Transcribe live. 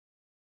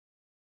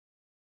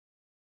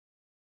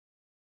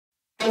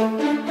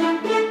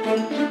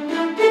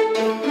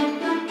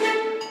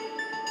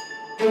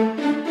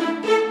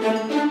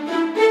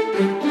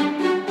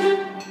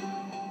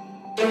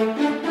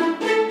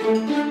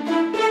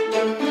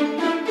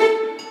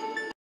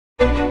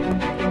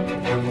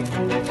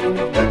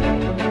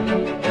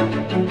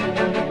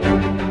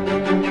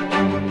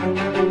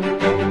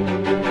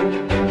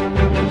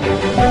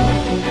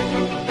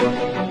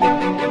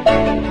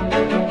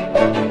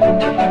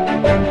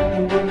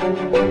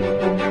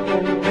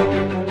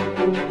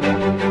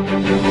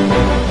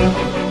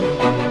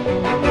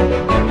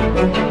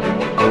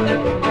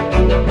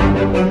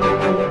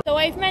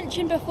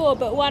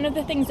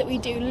the things that we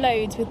do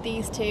loads with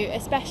these two,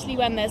 especially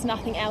when there's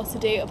nothing else to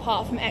do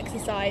apart from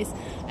exercise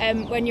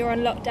when you're on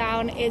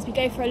lockdown, is we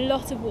go for a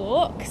lot of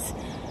walks.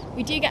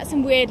 We do get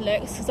some weird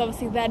looks because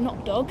obviously they're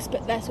not dogs,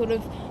 but they're sort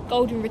of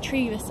golden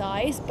retriever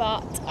size.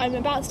 But I'm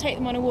about to take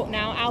them on a walk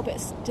now.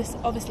 Albert's just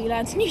obviously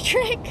learned a new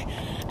trick.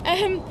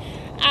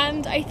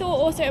 And I thought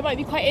also it might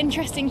be quite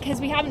interesting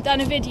because we haven't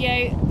done a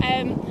video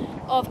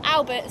of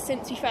Albert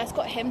since we first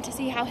got him, to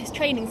see how his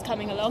training's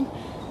coming along.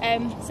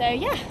 So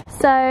yeah.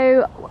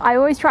 So I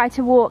always try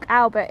to walk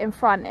Albert in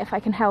front if I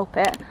can help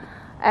it.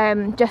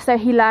 Just so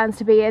he learns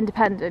to be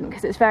independent,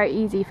 because it's very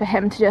easy for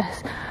him to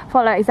just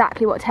follow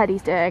exactly what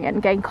Teddy's doing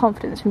and gain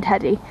confidence from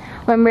Teddy,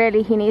 when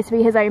really he needs to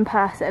be his own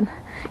person.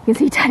 You can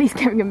see Teddy's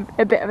giving him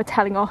a bit of a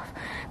telling off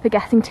for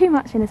getting too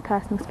much in his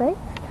personal space.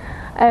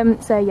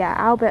 So yeah,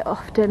 Albert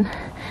often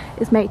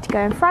is made to go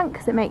in front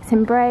because it makes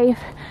him brave,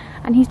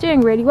 and he's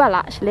doing really well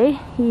actually.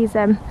 He's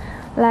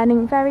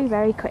learning very,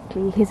 very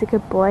quickly. He's a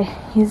good boy.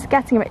 He's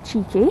getting a bit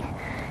cheeky.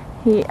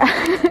 He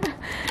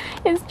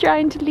is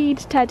trying to lead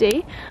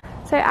Teddy.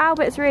 So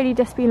Albert's really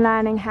just been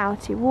learning how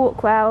to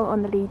walk well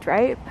on the lead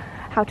rope,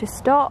 how to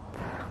stop,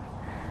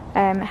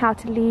 how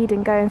to lead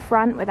and go in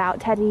front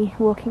without Teddy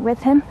walking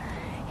with him.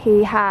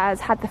 He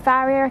has had the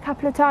farrier a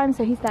couple of times,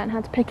 so he's learned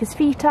how to pick his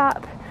feet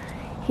up.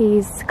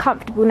 He's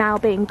comfortable now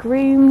being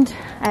groomed,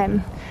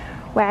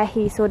 where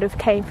he sort of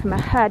came from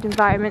a herd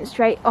environment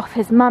straight off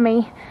his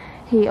mummy.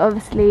 He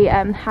obviously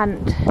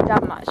hadn't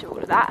done much of all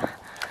of that.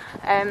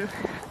 And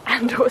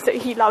also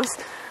he loves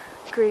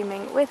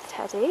grooming with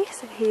Teddy,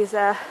 so he's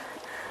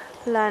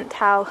learnt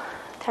how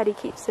Teddy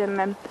keeps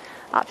him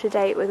up to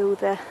date with all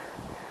the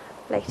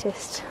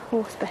latest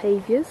horse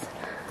behaviours.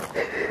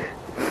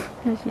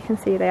 As you can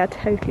see, they are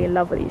totally in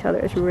love with each other.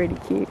 It's really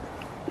cute.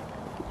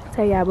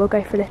 So yeah, we'll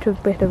go for a little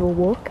bit of a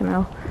walk and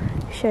I'll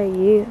show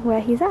you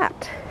where he's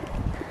at.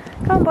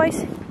 Come on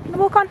boys,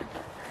 walk on.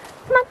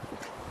 Come on.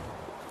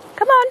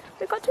 Come on,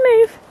 we've got to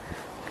move.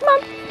 Come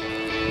on.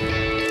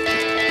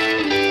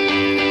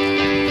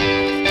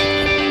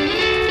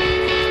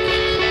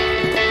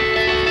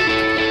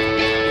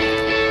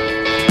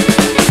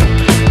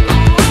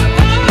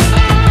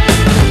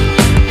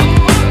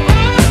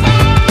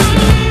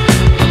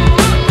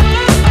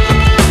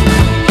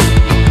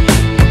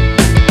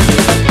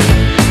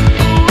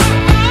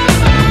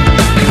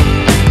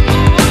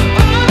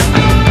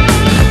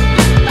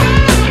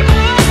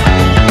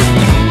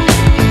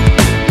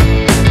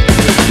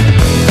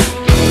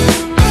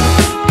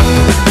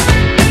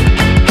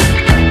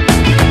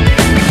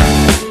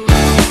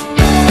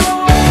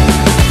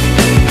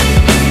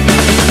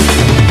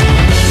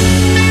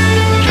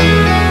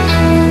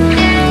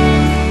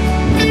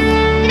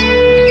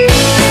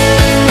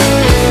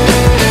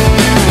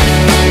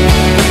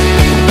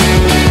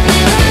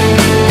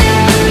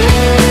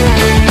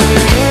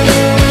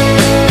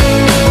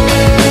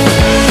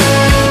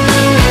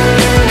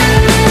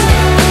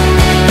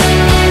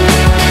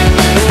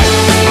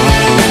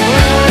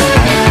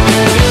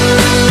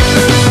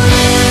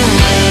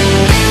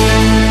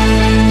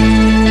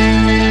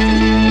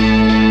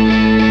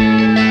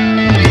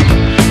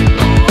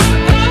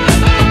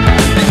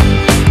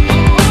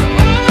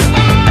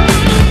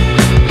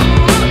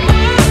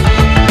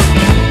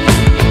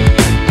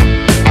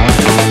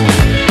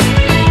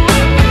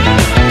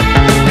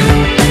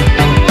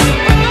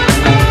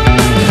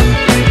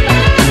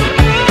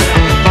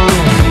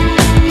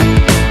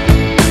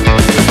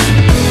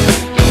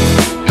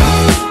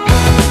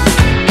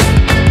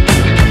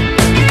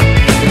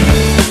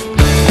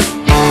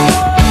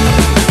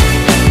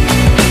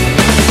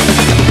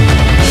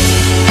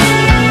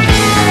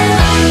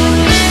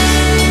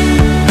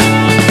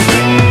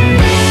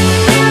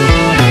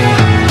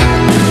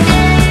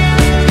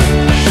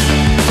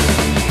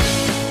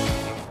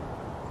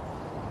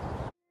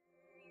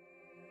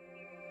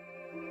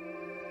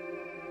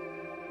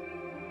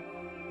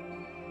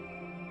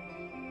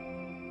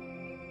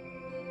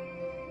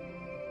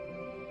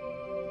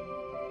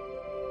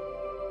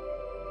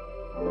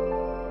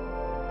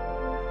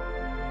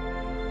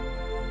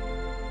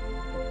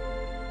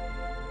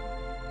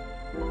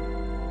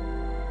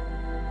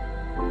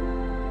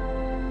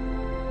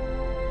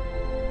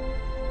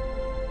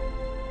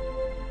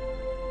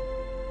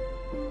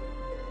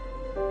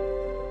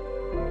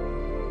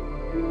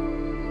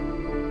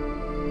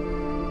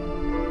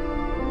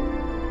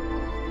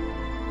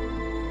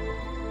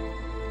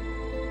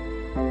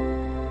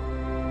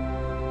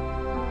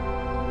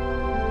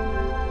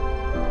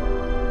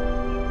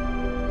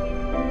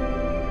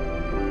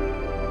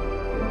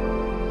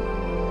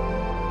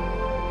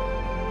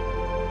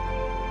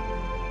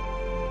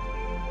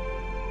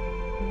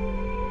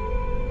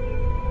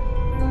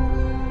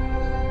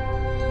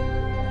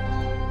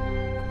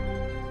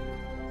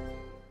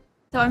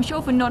 So I'm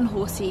sure for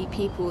non-horsey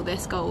people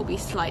this goal will be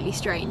slightly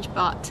strange,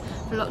 but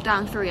for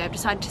lockdown 3 I've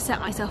decided to set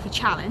myself a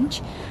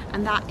challenge,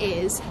 and that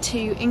is to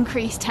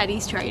increase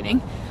Teddy's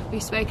training.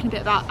 We've spoken a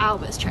bit about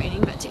Albert's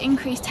training, but to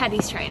increase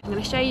Teddy's training, I'm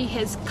going to show you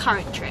his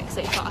current trick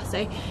so far.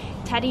 So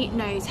Teddy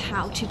knows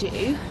how to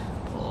do,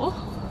 come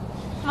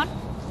on,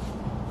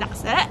 that's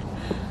That's it.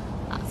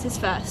 That's his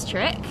first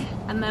trick.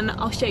 And then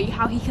I'll show you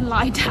how he can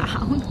lie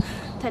down.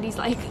 Teddy's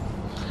like,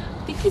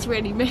 I think he's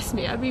really missed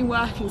me. I've been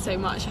working so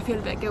much, I feel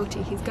a bit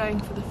guilty. He's going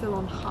for the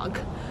full-on hug,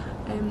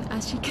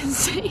 as you can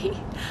see.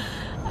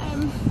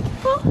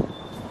 Oh,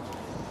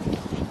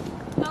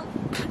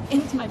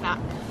 into my back.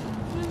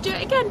 I'm gonna do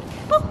it again.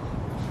 Oh,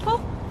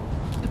 oh,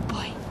 good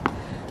boy.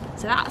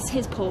 So that's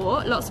his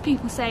paw. Lots of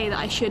people say that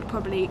I should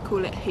probably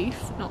call it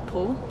hoof, not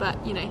paw,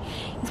 but you know,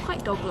 he's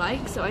quite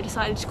dog-like, so I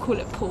decided to call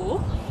it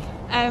paw.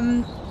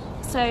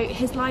 So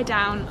his lie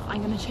down,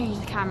 I'm going to change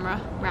the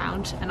camera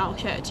round and I'll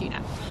show it to you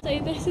now. So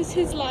this is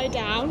his lie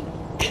down,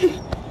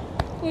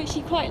 which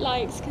he quite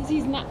likes because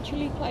he's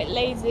naturally quite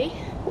lazy.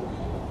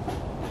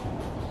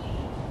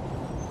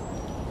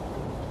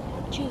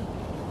 Chew.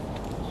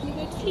 Can you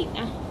go to sleep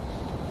now?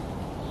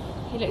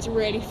 He looks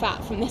really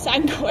fat from this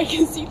angle, I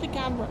can see the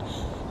camera.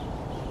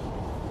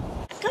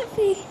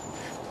 Comfy.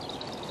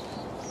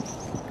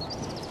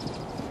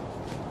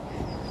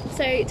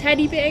 So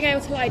Teddy being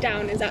able to lie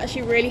down is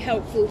actually really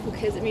helpful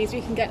because it means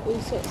we can get all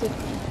sorts of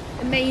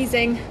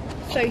amazing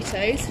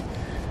photos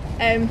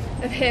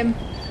of him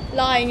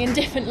lying in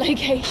different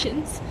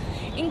locations,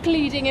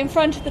 including in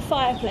front of the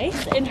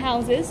fireplace, in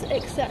houses,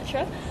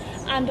 etc.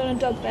 and on a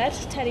dog bed.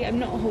 Teddy, I'm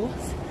not a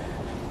horse.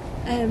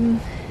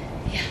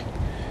 Yeah,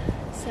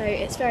 so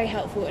it's very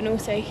helpful, and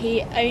also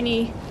he's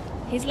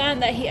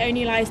learned that he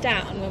only lies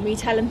down when we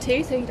tell him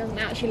to, so he doesn't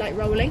actually like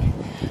rolling,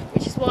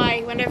 which is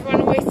why when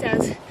everyone always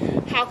says,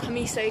 how come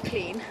he's so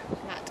clean?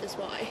 That is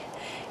why,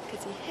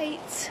 because he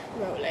hates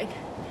rolling,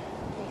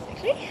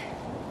 basically.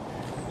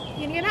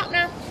 You're gonna get up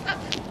now, up,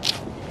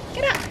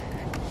 get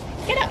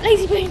up,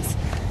 lazy bones,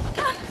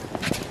 come on,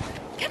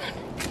 get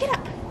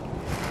up,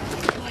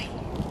 good boy.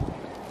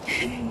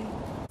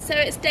 So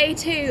it's day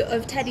 2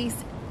 of Teddy's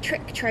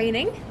trick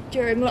training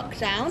during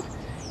lockdown.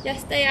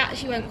 Yesterday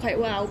actually went quite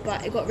well,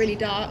 but it got really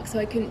dark, so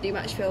I couldn't do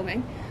much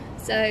filming.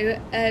 So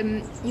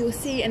you'll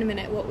see in a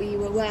minute what we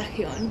were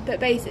working on, but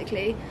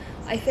basically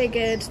I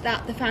figured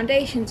that the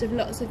foundations of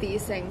lots of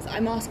these things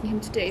I'm asking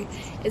him to do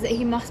is that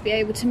he must be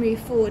able to move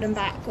forward and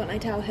back when I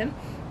tell him.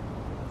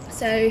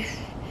 So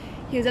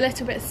he was a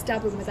little bit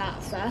stubborn with that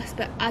at first,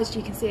 but as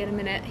you can see in a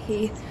minute,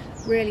 he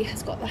really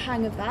has got the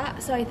hang of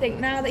that. So I think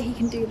now that he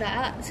can do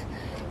that,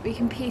 we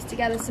can piece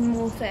together some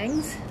more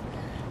things.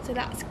 So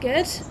that's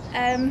good.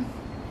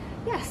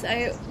 Yeah,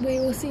 so we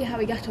will see how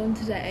we get on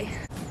today.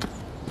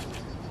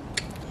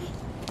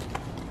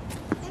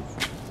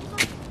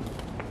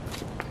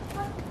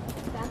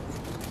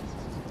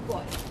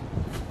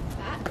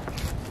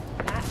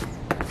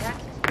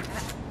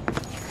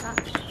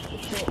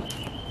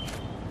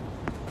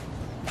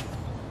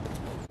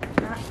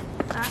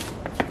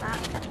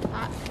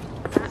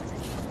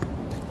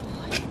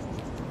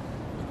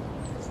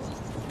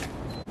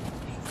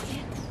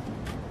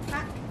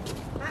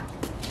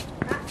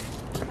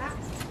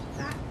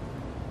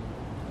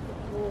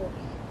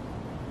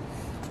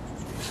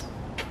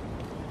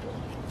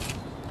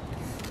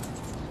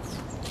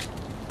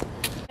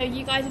 So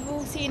you guys have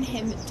all seen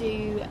him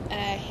do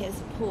his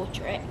paw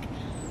trick.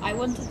 I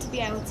wanted to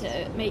be able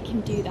to make him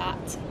do that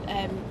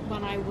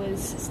when I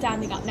was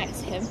standing up next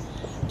to him,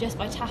 just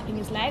by tapping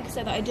his leg,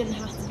 so that I didn't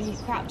have to be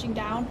crouching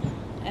down.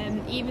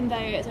 Even though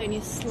it's only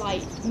a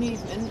slight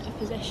movement of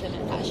position,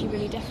 it's actually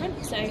really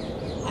different. So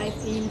I've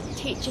been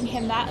teaching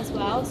him that as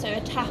well. So a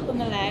tap on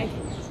the leg,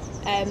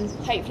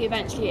 hopefully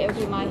eventually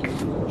it'll be my,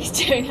 he's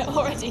doing it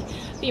already,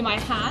 be my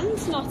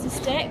hand, not a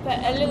stick, but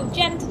a little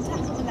gentle tap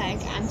on the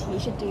leg, and he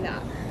should do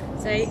that.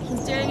 So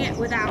he's doing it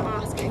without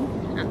asking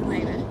at the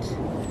moment.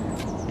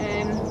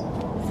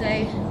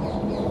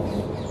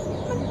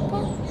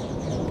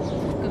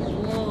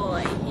 Good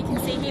boy. You can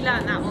see he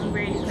learnt that one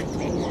really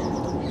quickly.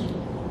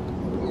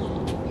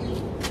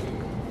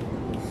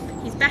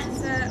 He's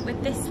better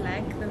with this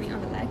leg than the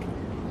other leg.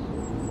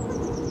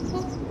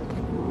 Good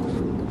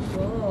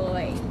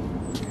boy.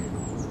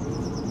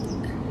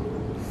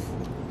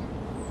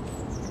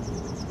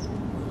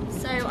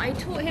 So I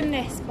taught him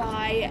this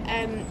by,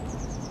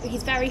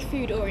 he's very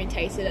food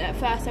orientated. At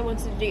first I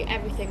wanted to do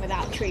everything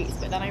without treats,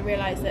 but then I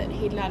realised that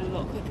he'd learn a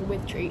lot quicker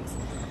with treats,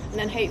 and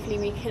then hopefully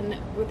we can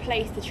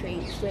replace the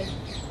treats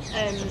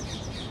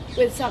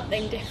with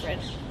something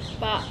different.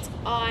 But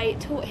I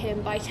taught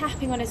him by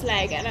tapping on his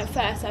leg, and at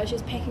first I was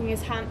just picking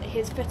his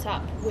foot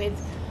up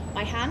with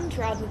my hand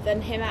rather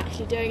than him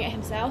actually doing it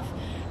himself,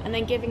 and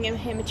then giving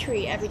him a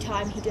treat every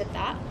time he did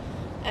that.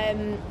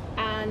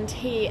 And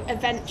he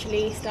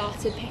eventually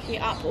started picking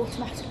it up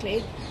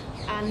automatically,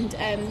 and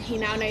he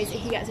now knows that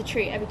he gets a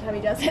treat every time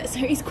he does it, so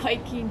he's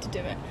quite keen to do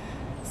it.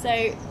 So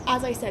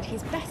as I said,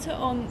 he's better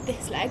on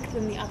this leg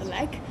than the other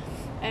leg.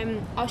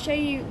 I'll show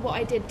you what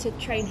I did to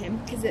train him,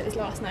 because it was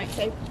last night.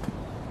 So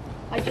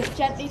I just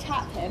gently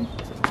tap him,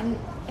 and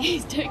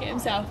he's doing it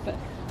himself, but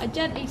I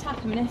gently tap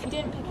him, and if he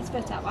didn't pick his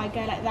foot up, I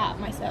go like that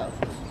myself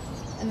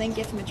and then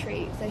give him a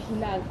treat. So he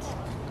learnt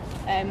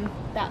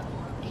that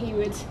he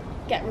would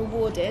get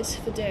rewarded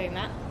for doing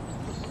that.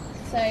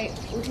 So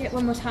we'll do it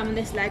one more time on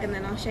this leg, and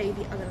then I'll show you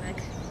the other leg,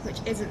 which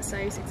isn't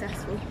so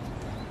successful,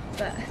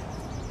 but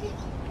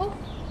Pull.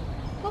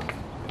 Pull.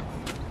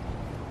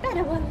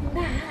 Better one than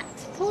that.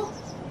 Pull.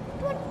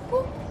 Pull.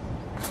 Pull.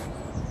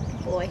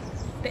 Good boy.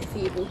 Bit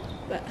feeble,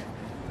 but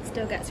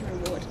still gets a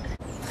reward.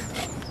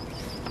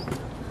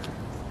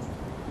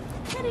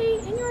 Teddy,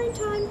 in your own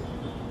time.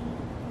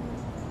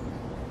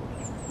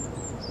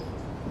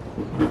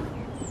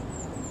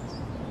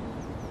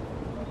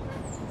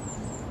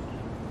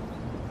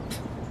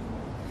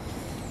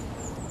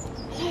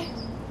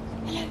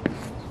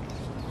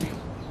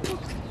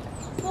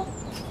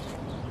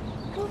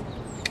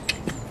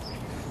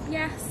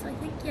 Yes, I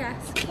think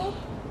yes. Oh,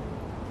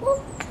 oh.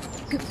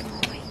 Good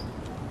boy.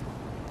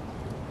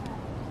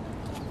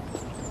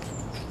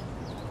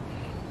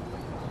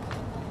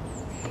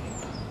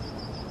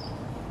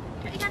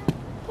 Do it again.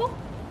 Pull.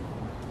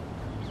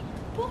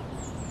 Pull.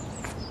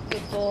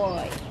 Good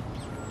boy.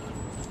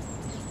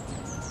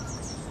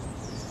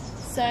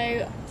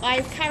 So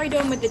I've carried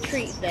on with the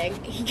treat thing.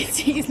 You can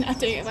see he's now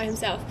doing it by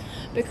himself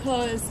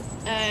because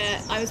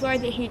I was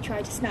worried that he'd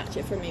try to snatch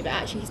it from me, but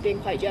actually he's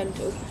being quite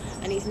gentle,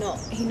 and he's not.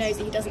 He knows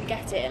that he doesn't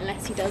get it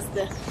unless he does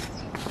the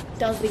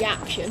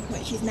action,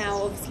 which he's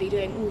now obviously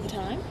doing all the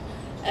time.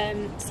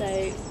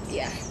 So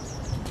yeah,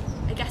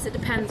 I guess it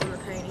depends on the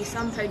pony.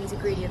 Some ponies are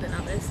greedier than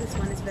others. This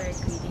one is very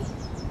greedy.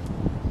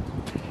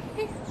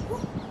 Hey,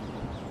 oh,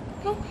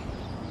 oh.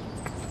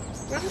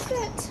 Run a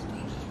bit.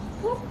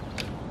 Oh.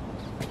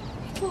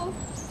 Oh.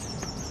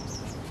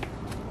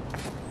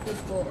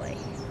 Good boy.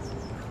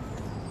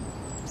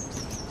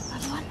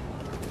 Another one.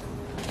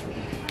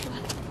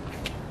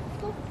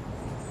 Oh.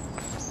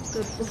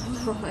 Good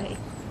boy.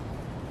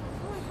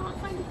 Oh, I can't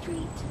find a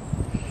treat.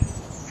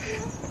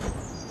 Yeah.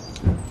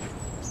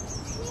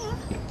 Yeah.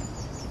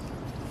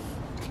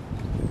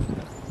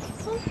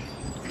 Oh.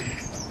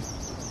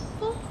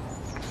 Oh.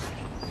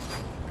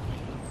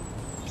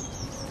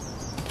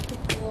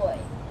 Good boy.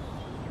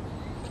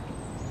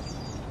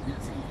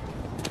 That's it.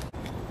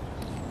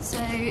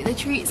 So the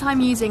treats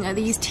I'm using are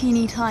these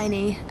teeny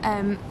tiny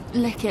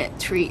lick-it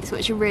treats,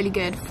 which are really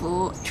good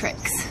for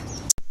tricks.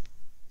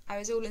 I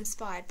was all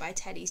inspired by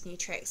Teddy's new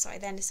trick, so I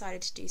then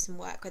decided to do some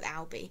work with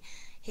Albie.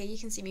 Here you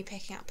can see me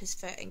picking up his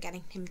foot and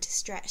getting him to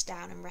stretch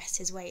down and rest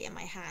his weight in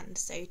my hand,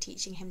 so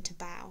teaching him to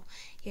bow.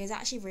 He was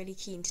actually really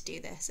keen to do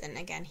this, and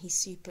again he's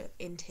super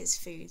into his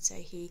food, so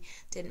he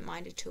didn't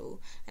mind at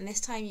all. And this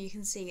time you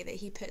can see that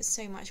he put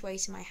so much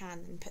weight in my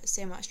hand and put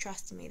so much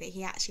trust in me that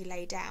he actually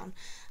lay down,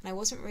 and I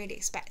wasn't really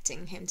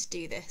expecting him to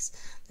do this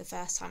the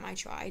first time I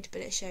tried,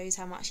 but it shows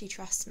how much he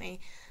trusts me.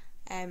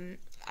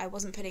 I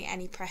wasn't putting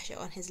any pressure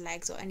on his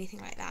legs or anything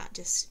like that,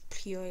 just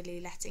purely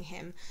letting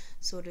him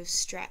sort of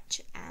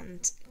stretch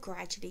and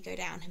gradually go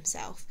down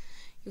himself.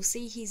 You'll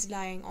see he's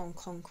lying on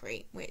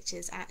concrete, which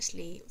is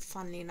actually,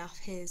 funnily enough,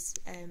 his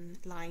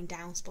lying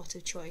down spot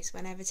of choice.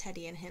 Whenever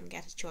Teddy and him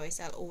get a choice,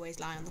 they'll always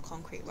lie on the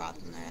concrete rather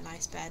than a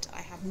nice bed.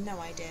 I have no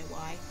idea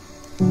why.